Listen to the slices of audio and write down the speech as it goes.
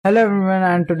Hello everyone,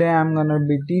 and today I'm gonna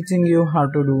be teaching you how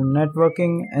to do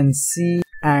networking in C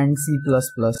and C++.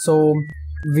 So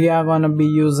we are gonna be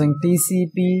using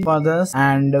TCP for this,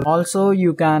 and also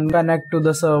you can connect to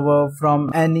the server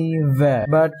from anywhere,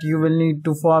 but you will need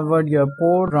to forward your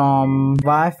port from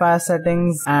Wi-Fi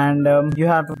settings, and you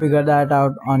have to figure that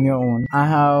out on your own. I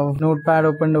have Notepad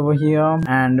opened over here,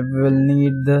 and we will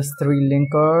need this 3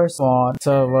 linkers for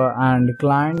server and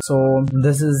client. So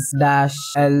this is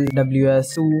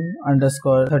 -lws2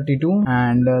 underscore 32,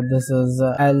 and this is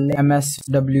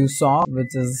lMswsock,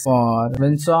 which is for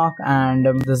WinSock, and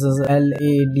this is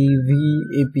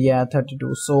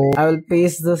ladv-api32. So I will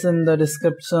paste this in the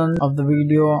description of the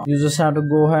video. You just have to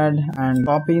go ahead and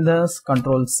copy this,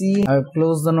 Control C. I'll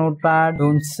close the notepad,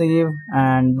 don't save,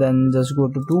 and then just go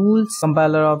to tools,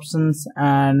 compiler options,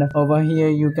 and over here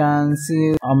you can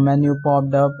see a menu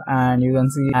popped up, and you can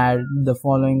see add the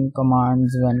following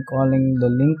commands when calling the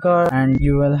linker, and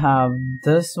you will have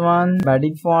this one by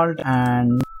default,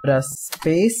 and press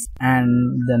space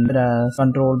and then press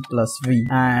Ctrl+V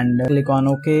and click on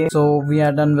OK. So we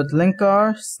are done with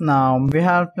linkers. Now we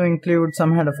have to include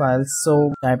some header files.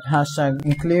 So type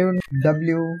 #include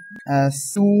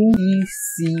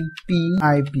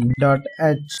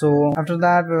ws2tcpip.h. So after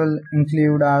that we will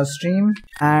include our stream,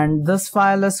 and this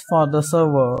file is for the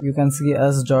server. You can see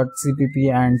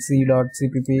s.cpp and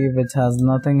c.cpp, which has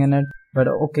nothing in it, but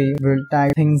okay, we'll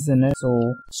type things in it.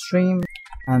 So stream,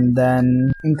 and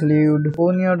then include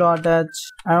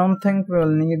ponyo.h. I don't think we'll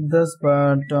need this,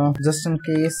 but just in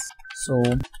case. So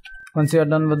once you're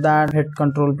done with that, hit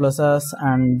Ctrl+S,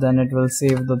 and then it will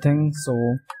save the thing.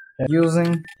 So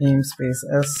using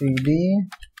namespace.std,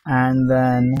 and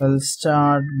then we'll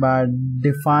start by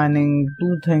defining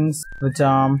two things, which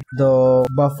are the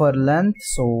buffer length.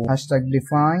 So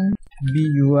 #define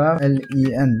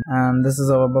buflen, and this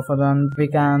is our buffer length. We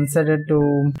can set it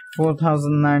to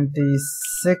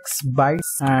 4096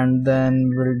 bytes, and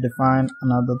then we'll define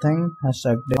another thing,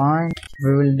 #define.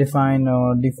 We will define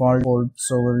a default port,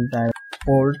 so we'll type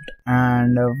port,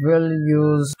 and we'll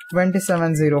use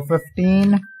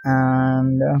 27015,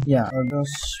 and yeah, I'll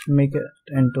just make it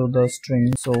into the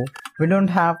string. So we don't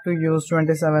have to use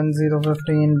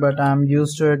 27015, but I'm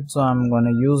used to it, so I'm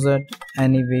gonna use it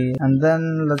anyway. And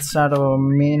then let's start our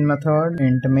main method,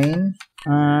 int main,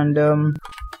 and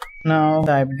now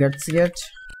type getch.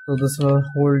 So this will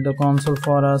hold the console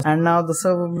for us, and now the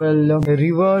server will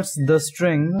reverse the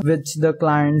string which the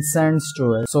client sends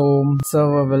to it. So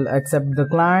server will accept the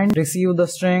client, receive the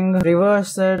string,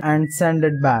 reverse it, and send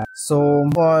it back. So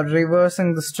for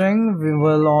reversing the string, we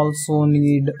will also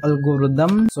need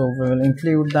algorithm. So we will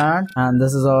include that, and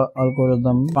this is our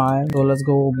algorithm file. So let's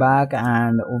go back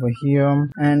and over here,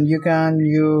 and you can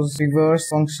use reverse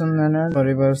function in it for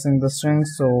reversing the string.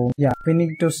 So yeah, we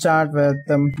need to start with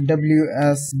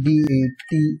WSDATA,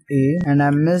 and I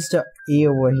missed a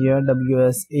over here,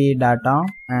 WSA data,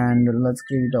 and let's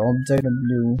create an object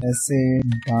WSA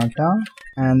data,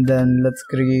 and then let's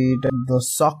create the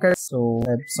socket. So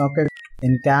type socket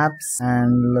in caps,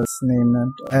 and let's name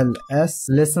it ls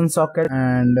listen socket,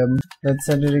 and let's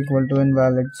set it equal to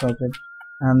invalid socket.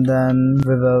 And then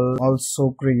we will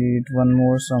also create one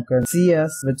more socket,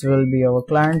 CS, which will be our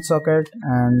client socket,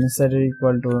 and set it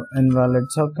equal to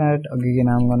invalid socket. Again,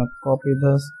 I'm gonna copy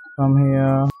this from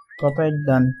here, copy it,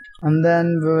 done. And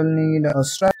then we will need a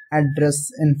struct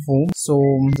address info. So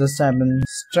just type in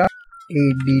struct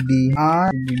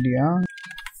addr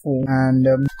info, and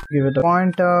give it a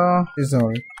pointer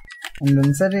result, and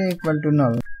then set it equal to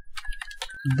null.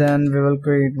 Then we will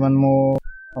create one more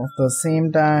of the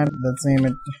same type, let's name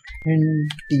it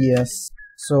int ts.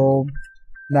 So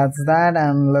that's that,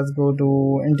 and let's go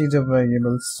to integer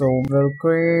variables. So we'll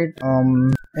create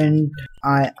int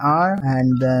ir,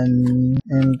 and then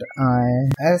int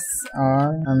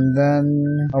isr, and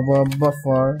then our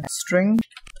buffer string,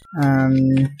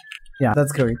 and yeah,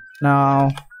 that's great.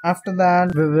 Now after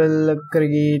that, we will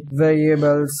create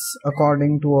variables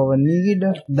according to our need.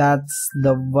 That's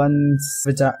the ones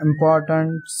which are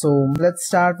important. So let's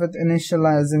start with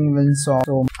initializing WinSock.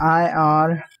 So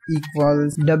ir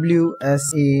equals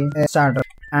wsa starter,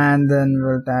 and then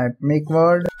we'll type make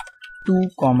word 2,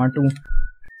 2.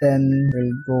 Then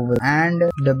we'll go with and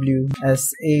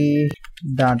wsa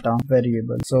data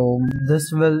variable. So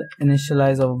this will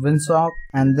initialize our WinSock,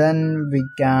 and then we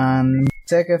can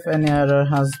check if any error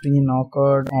has been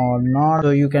occurred or not.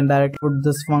 So you can directly put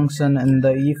this function in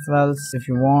the if else if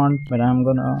you want, but I'm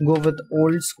gonna go with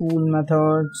old school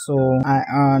method. So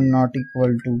ir not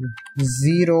equal to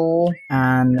 0,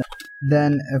 and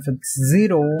then if it's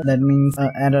 0, that means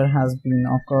an error has been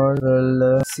occurred.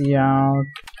 We'll see out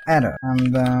error,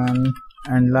 and then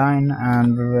end line,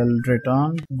 and we will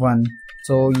return 1.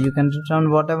 So you can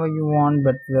return whatever you want,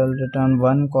 but we'll return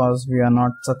 1 cause we are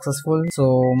not successful.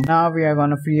 So now we are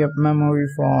gonna free up memory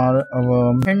for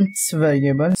our hints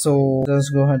variable. So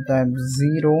just go ahead, type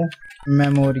 0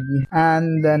 memory,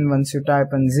 and then once you type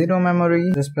in 0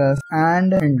 memory, just press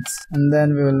and hints, and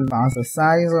then we will pass the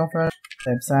size of it.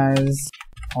 Type size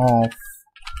of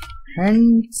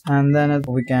hints, and then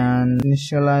we can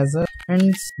initialize it.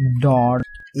 Hints dot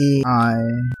AI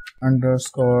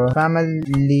underscore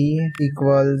family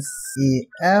equals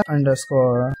AF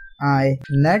underscore I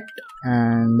net,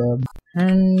 and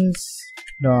hints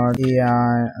dot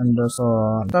AI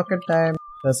underscore socket type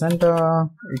the center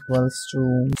equals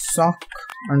to sock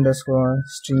underscore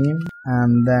stream,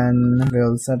 and then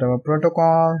we'll set our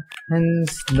protocol.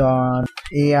 Hints dot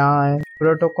AI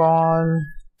protocol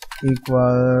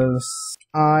equals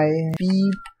IPPROTO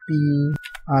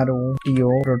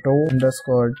proto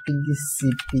underscore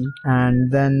TCP,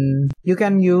 and then you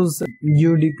can use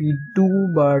UDP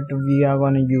too, but we are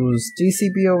gonna use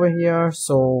TCP over here.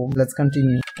 So let's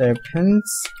continue. Type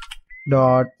hints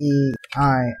dot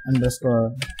AI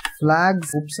underscore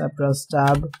flags, oops I pressed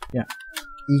tab, yeah,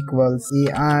 equals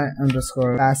AI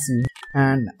underscore passive,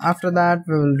 and after that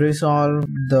we will resolve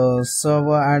the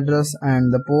server address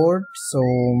and the port. So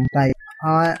type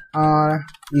IR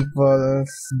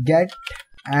equals get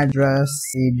address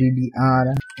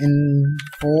ADDR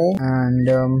info, and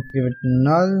give it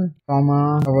null,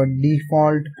 comma, our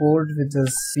default port which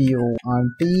is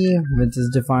PORT, which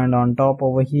is defined on top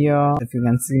over here if you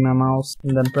can see my mouse,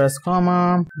 and then press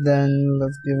comma, then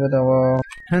let's give it our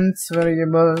hints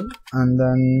variable, and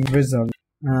then result.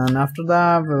 And after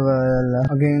that we will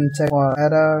again check for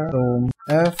error. So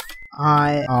if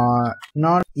IR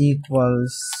not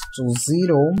equals to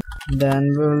 0, then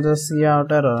we will just see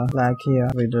out error like here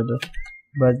we did it.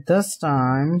 But this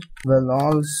time we'll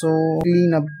also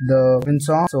clean up the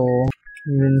lMswsock. So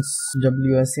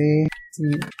lMswsock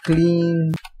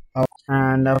clean up,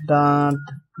 and after that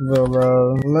we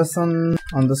will listen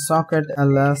on the socket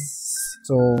ls.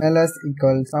 So ls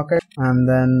equals socket, and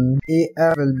then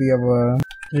AF will be our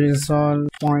resolve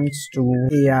points to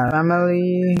AI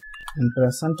family, and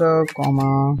press enter,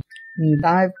 comma,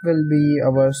 type will be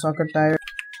our socket type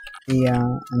AI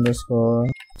underscore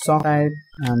socket type,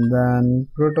 and then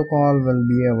protocol will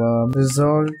be our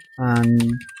result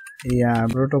and AI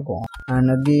protocol,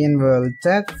 and again we'll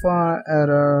check for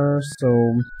errors.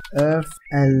 So if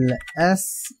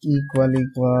ls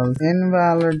equals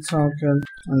invalid socket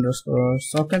underscore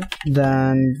socket,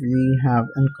 then we have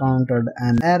encountered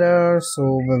an error. So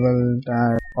we will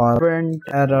type or print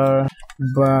error,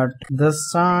 but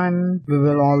this time we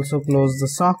will also close the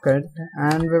socket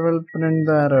and we will print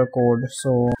the error code.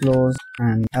 So close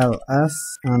and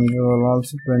ls, and we will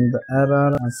also print the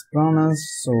error as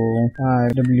promised. So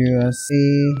type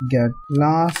wsa get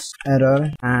last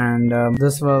error, and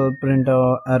this will print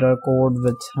our error code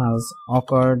which has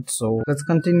occurred. So let's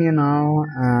continue now,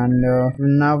 and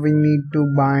now we need to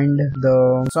bind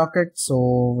the socket. So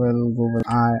we'll go with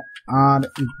IR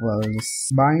equals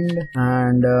bind,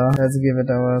 and let's give it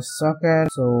our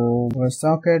socket. So our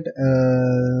socket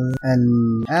is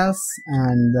ls,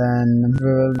 and then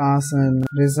we will pass in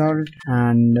result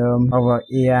and our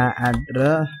AI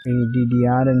address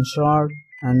ADDR in short,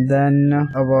 and then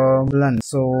our length.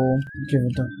 So give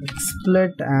it a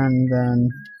split, and then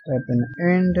type in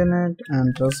internet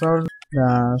and result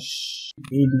dash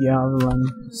ADR1.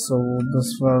 So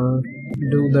this will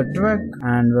do the trick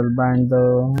and will bind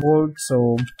the port.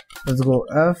 So let's go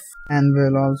F, and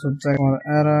we'll also check for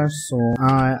error. So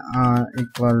IR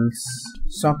equals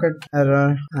socket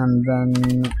error, and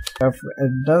then if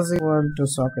it does equal to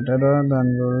socket error,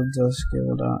 then we'll just give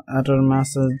it a error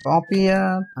message, copy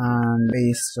it and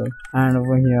paste it, and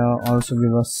over here also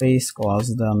give a space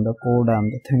cause then the code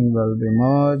and the thing will be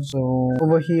merged. So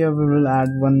over here we will add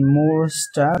one more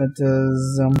step, which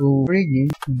is to free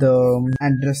the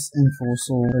address info.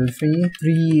 So we'll free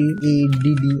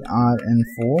ADDR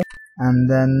info, and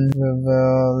then we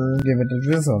will give it a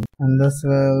result, and this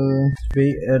will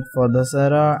be it for this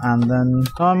error. And then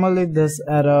normally this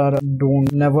error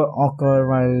don't never occur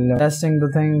while testing the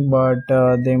thing, but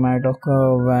they might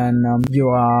occur when you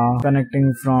are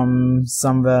connecting from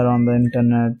somewhere on the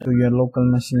internet to your local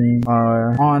machine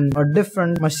or on a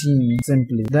different machine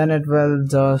simply, then it will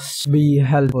just be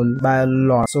helpful by a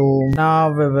lot. So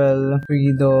now we will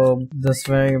free this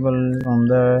variable from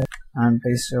there and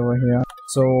paste it over here.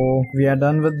 So we are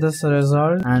done with this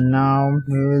result, and now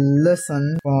we will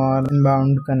listen for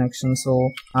inbound connection.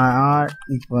 So IR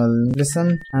equal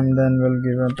listen, and then we'll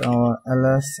give it our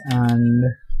ls and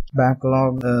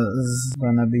backlog is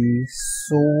gonna be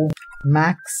so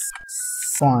max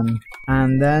fun.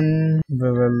 And then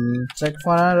we will check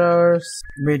for errors.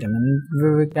 Wait a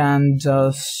minute, we can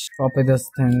just copy this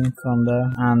thing from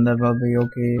there and that will be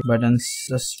okay, but then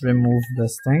just remove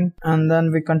this thing and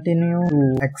then we continue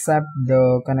to accept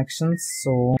the connections.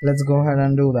 So let's go ahead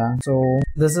and do that. So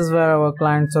this is where our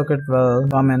client socket will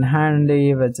come in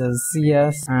handy, which is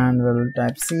CS, and we'll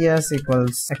type CS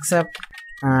equals accept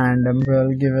and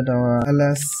we'll give it our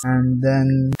ls and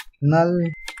then null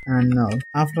and null.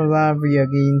 After that we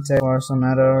again check for some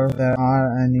error if there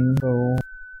are any. So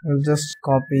we'll just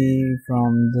copy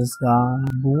from this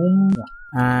guy, boom,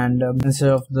 and instead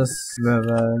of this we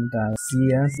will type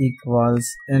cs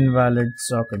equals invalid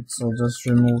socket. So just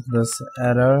remove this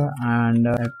error and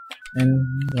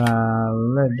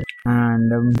invalid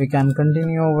and we can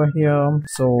continue over here.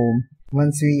 So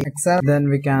once we accept, then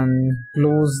we can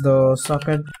close the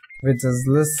socket which is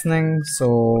listening,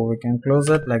 so we can close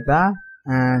it like that.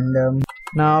 And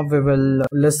now we will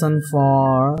listen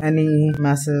for any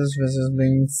message which is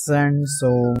being sent.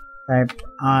 So type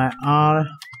ir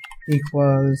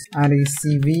equals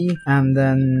recv and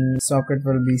then socket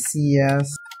will be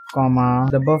cs comma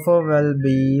the buffer will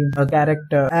be a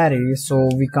character array, so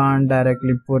we can't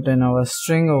directly put in our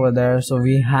string over there, so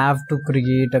we have to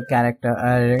create a character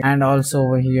array. And also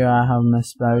over here I have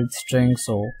misspelled string,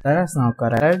 so that is now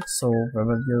correct. So we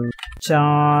will use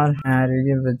char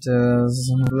array, which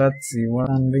is, let's see, what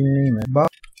can we name it, buff,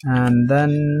 and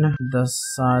then the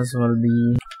size will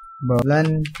be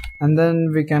len, and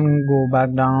then we can go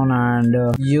back down and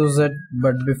use it,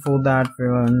 but before that we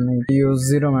will need to use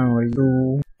zero memory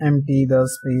to empty the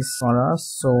space for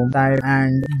us. So type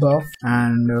and buff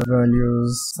and we'll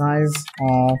use size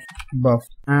of buff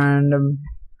and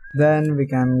then we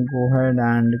can go ahead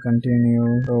and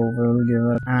continue. So we'll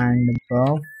give it and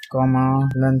buff comma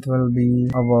length will be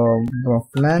our buff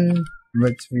len,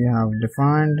 which we have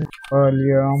defined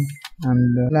earlier,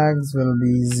 and the flags will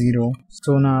be 0.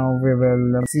 So now we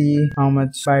will see how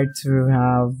much bytes we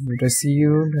have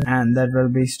received and that will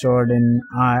be stored in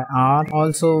IR.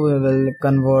 Also we will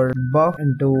convert buff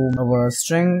into our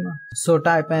string. So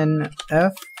type in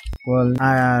if well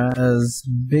IR is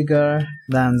bigger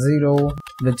than 0,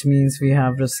 which means we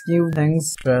have received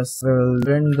things. Press we will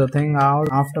print the thing out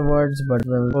afterwards, but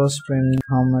we'll first print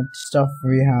how much stuff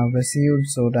we have received.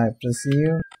 So type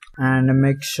receive and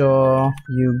make sure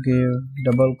you give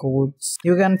double quotes.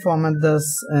 You can format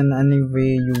this in any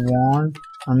way you want.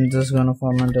 I'm just gonna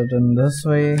format it in this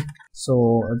way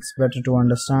so it's better to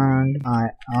understand.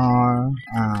 IR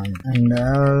and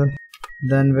L.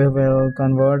 Then we will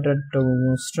convert it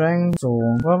to string. So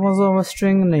what was our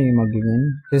string name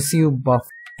again? Receive buff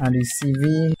and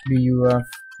recv buf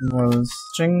equals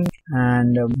string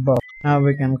and buff. Now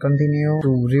we can continue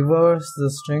to reverse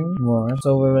the string word.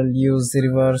 So we will use the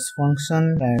reverse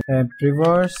function, type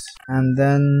reverse, and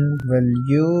then we'll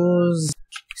use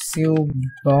receive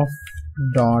buff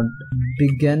dot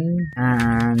begin,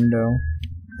 and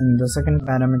in the second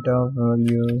parameter we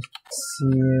will use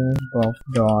receive buff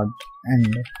dot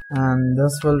end, and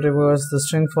this will reverse the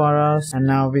string for us. And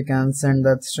now we can send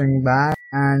that string back,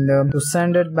 and to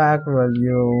send it back we'll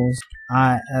use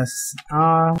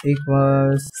isr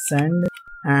equals send,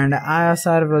 and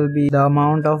isr will be the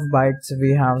amount of bytes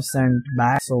we have sent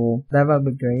back, so that will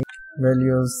be great. We'll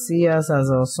use cs as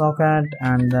our socket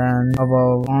and then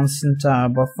our constant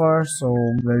buffer, so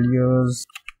we'll use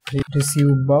receive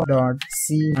buff dot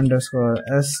c underscore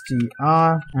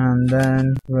str, and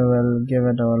then we will give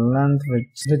it our length,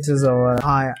 which is our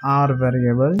ir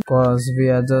variable, because we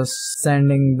are just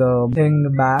sending the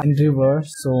thing back in reverse,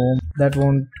 so that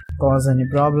won't cause any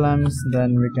problems.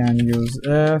 Then we can use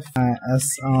if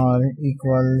isr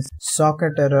equals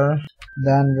socket error,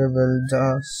 then we will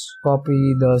just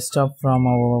copy the stuff from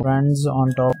our friends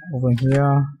on top over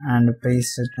here and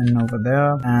paste it in over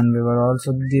there, and we will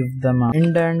also give them an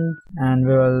indent, and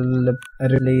we will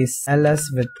replace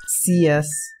ls with cs,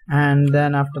 and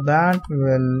then after that we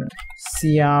will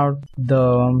see out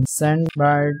the send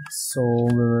byte, so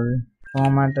we will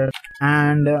format it.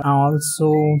 And I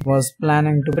also was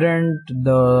planning to print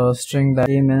the string that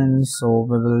came in, so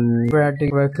we will pretty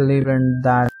quickly print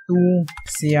that to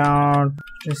cout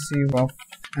receive of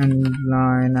end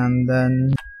line, and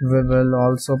then we will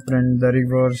also print the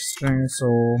reverse string. So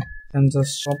you can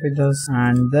just copy this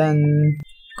and then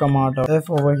come out of if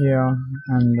over here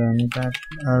and then type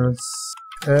else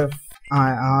if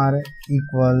ir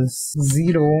equals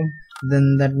 0,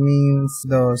 then that means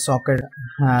the socket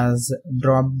has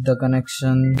dropped the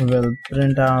connection. We will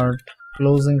print out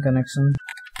closing connection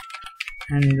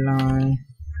end line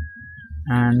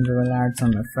and we will add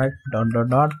some effect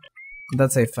dot.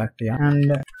 That's a effect, yeah.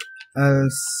 And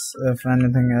else, if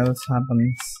anything else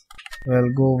happens,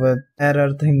 we'll go with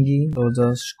error thingy. So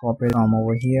just copy it from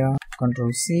over here,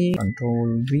 Control C,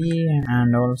 Control V,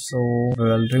 and also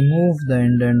we'll remove the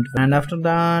indent. And after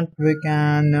that we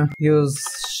can use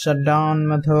shutdown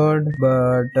method,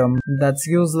 but that's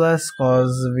useless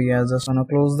cause we are just gonna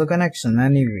close the connection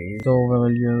anyway. So we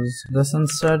will use this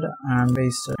instead and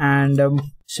paste it. And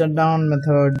shutdown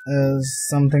method is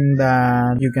something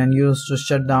that you can use to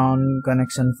shut down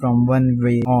connection from one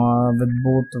way or with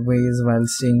both ways while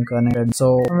staying connected.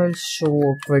 So I will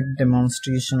show a quick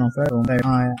demonstration of it. So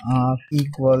IR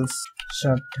equals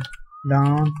shut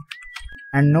down.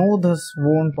 And no, this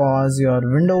won't cause your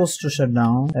Windows to shut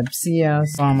down. Type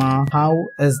CS, comma, how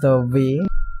is the way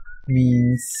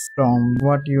means from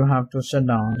what you have to shut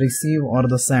down, receive or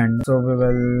the send. So we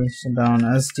will shut down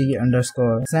SD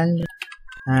underscore send.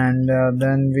 And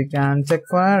then we can check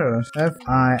for errors. If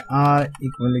IR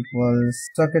equals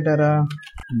socket error,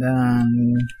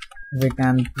 then we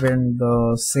can print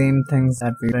the same things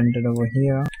that we printed over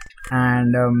here.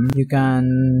 And you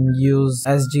can use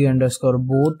SD underscore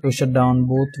both to shut down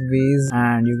both ways,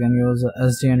 and you can use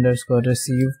SD underscore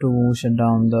receive to shut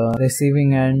down the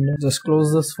receiving end. Just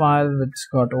close this file which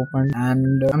got opened,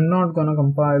 and I'm not gonna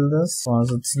compile this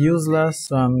because it's useless,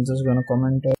 so I'm just gonna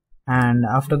comment it. And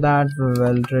after that we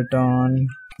will return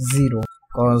 0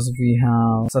 because we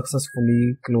have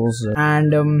successfully closed it.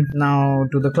 And now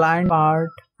to the client part,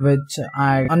 which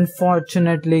I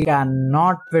unfortunately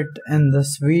cannot fit in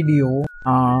this video.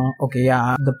 Okay,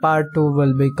 yeah, the part 2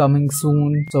 will be coming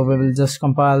soon, so we will just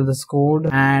compile this code.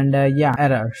 And yeah,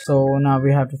 error, so now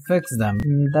we have to fix them.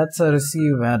 That's a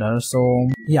receive error. So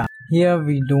yeah, here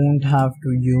we don't have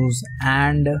to use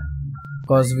and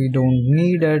because we don't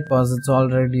need it because it's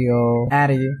already a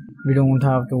array. We don't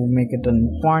have to make it a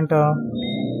pointer.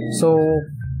 So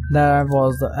that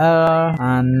was the error,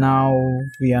 and now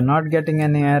we are not getting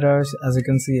any errors. As you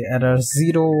can see, error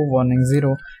 0, warning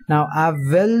 0. Now I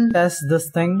will test this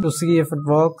thing to see if it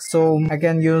works. So I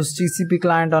can use TCP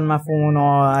client on my phone,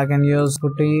 or I can use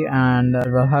Putty, and it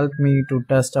will help me to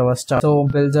test our stuff. So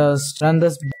we'll just run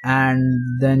this,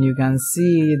 and then you can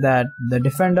see that the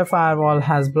Defender firewall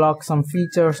has blocked some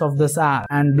features of this app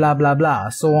and blah blah blah,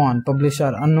 so on.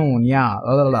 Publisher unknown, yeah,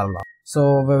 blah blah blah.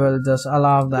 So we will just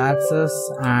allow the access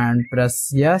and press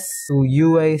yes to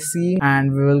UAC,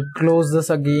 and we will close this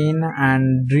again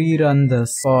and rerun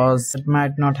this because it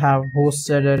might not have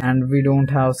hosted it and we don't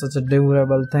have such a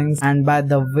durable things. And by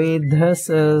the way, this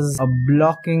is a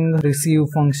blocking receive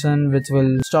function which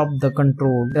will stop the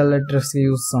control till it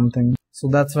receives something. So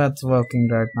that's why it's working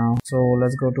right now. So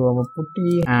let's go to our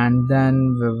putty, and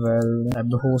then we will type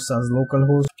the host as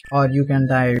localhost, or you can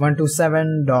type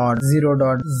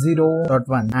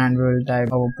 127.0.0.1, and we will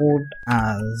type our port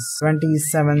as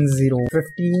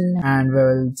 27015, and we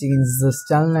will change this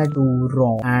telnet to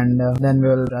raw, and then we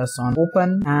will press on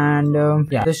open, and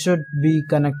yeah, this should be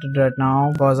connected right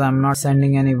now because I'm not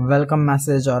sending any welcome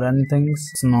message or anything.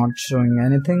 It's not showing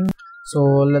anything. So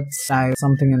let's type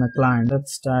something in the client.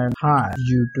 Let's type hi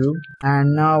YouTube,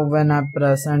 and now when I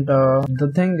press enter,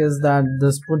 the thing is that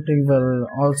this putty will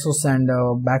also send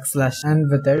a \n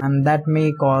with it, and that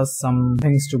may cause some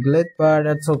things to glitch, but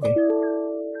it's okay.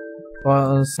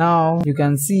 Because now you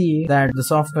can see that the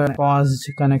software paused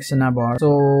connection abort.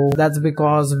 So that's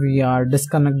because we are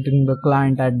disconnecting the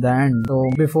client at the end.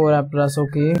 So before I press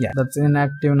OK, yeah, that's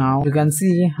inactive now. You can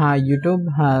see how YouTube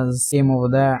has came over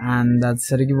there, and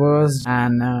that's reversed,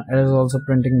 and it is also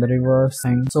printing the reverse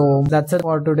thing. So that's it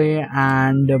for today,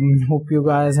 and hope you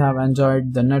guys have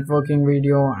enjoyed the networking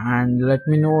video, and let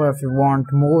me know if you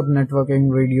want more networking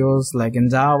videos like in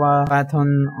Java,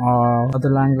 Python, or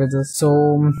other languages.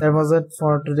 So that was it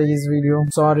for today's video.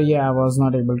 Sorry I was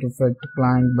not able to fit the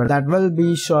client, but that will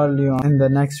be surely in the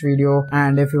next video.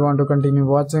 And if you want to continue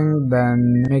watching,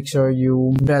 then make sure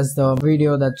you press the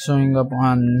video that's showing up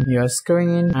on your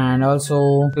screen, and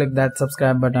also click that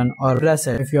subscribe button or press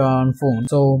it if you're on phone.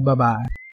 So bye bye.